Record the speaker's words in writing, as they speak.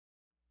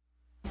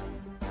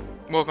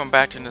Welcome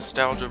back to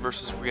Nostalgia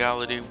versus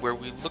Reality, where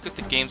we look at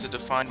the games that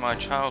defined my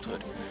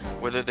childhood,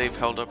 whether they've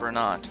held up or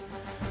not.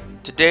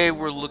 Today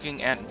we're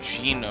looking at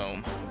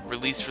G-Nome,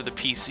 released for the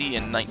PC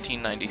in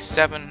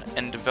 1997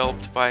 and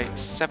developed by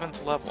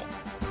 7th Level.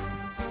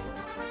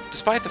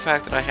 Despite the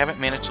fact that I haven't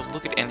managed to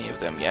look at any of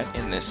them yet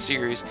in this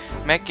series,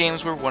 mech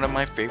games were one of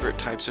my favorite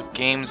types of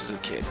games as a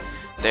kid.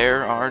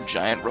 There are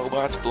giant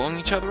robots blowing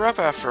each other up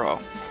after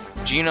all.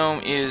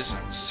 G-Nome is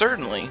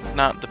certainly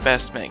not the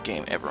best mech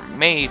game ever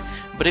made,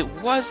 but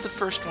it was the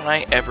first one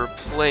I ever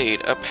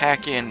played, a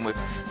pack-in with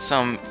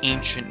some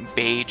ancient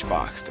beige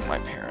box that my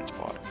parents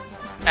bought.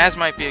 As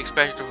might be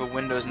expected of a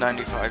Windows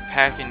 95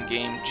 pack-in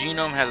game,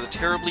 G-Nome has a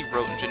terribly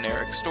rote and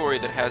generic story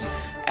that has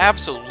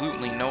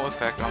absolutely no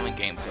effect on the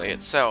gameplay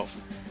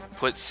itself.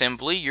 Put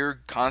simply, you're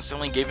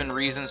constantly given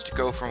reasons to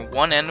go from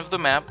one end of the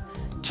map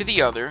to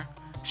the other,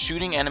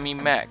 shooting enemy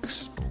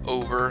mechs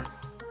over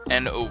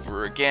and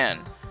over again.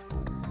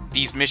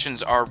 These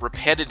missions are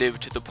repetitive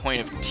to the point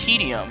of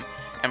tedium,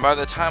 and by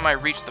the time I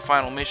reached the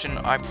final mission,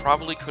 I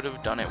probably could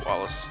have done it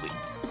while asleep.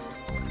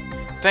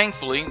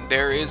 Thankfully,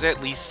 there is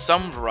at least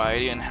some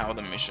variety in how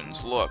the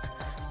missions look.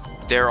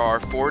 There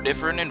are 4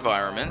 different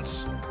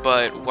environments,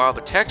 but while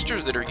the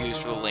textures that are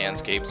used for the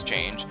landscapes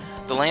change,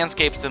 the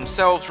landscapes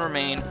themselves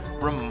remain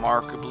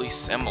remarkably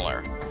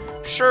similar.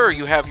 Sure,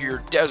 you have your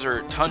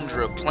desert,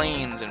 tundra,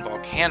 plains, and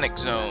volcanic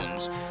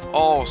zones,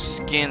 all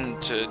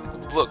skinned to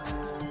look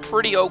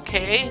pretty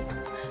okay,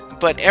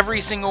 but every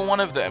single one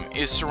of them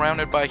is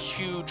surrounded by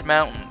huge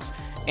mountains,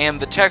 and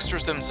the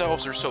textures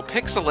themselves are so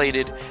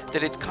pixelated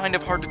that it's kind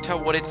of hard to tell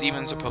what it's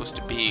even supposed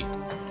to be.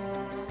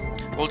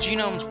 While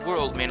G-Nome's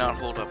world may not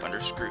hold up under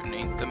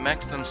scrutiny, the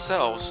mechs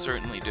themselves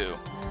certainly do.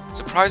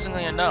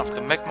 Surprisingly enough,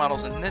 the mech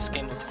models in this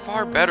game look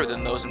far better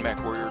than those in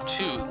MechWarrior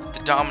 2,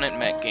 the dominant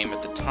mech game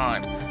at the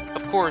time.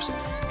 Of course,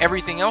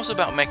 everything else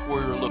about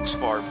MechWarrior looks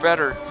far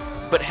better,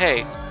 but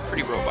hey,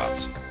 pretty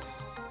robots.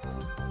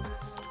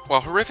 While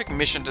horrific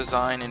mission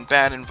design and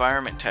bad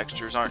environment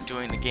textures aren't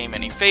doing the game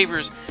any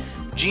favors,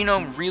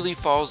 G-Nome really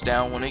falls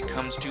down when it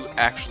comes to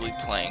actually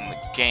playing the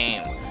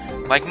game.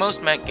 Like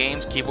most mech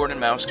games, keyboard and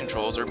mouse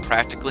controls are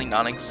practically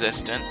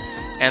non-existent,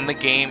 and the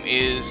game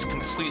is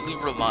completely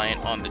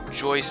reliant on the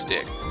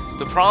joystick.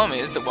 The problem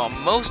is that while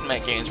most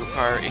mech games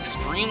require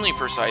extremely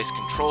precise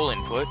control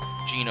input,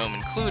 G-Nome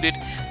included,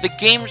 the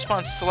game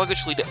responds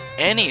sluggishly to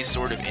any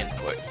sort of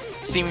input,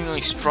 seemingly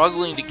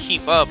struggling to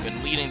keep up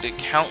and leading to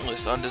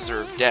countless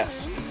undeserved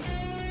deaths.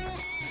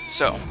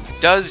 So,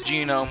 does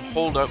G-Nome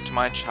hold up to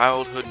my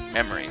childhood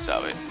memories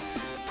of it?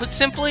 Put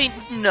simply,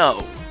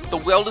 no. The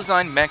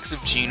well-designed mechs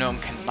of G-Nome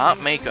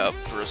cannot make up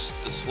for the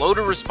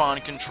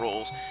slow-to-respond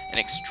controls and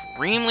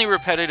extremely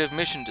repetitive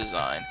mission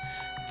design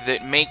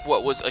that make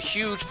what was a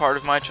huge part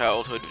of my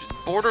childhood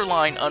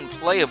borderline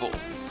unplayable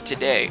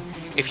today.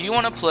 If you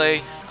want to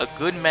play a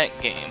good mech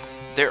game,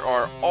 there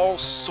are all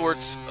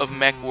sorts of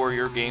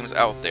MechWarrior games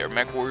out there,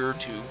 MechWarrior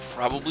 2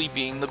 probably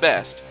being the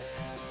best.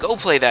 Go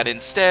play that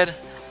instead.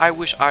 I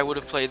wish I would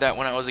have played that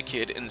when I was a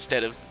kid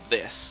instead of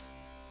this.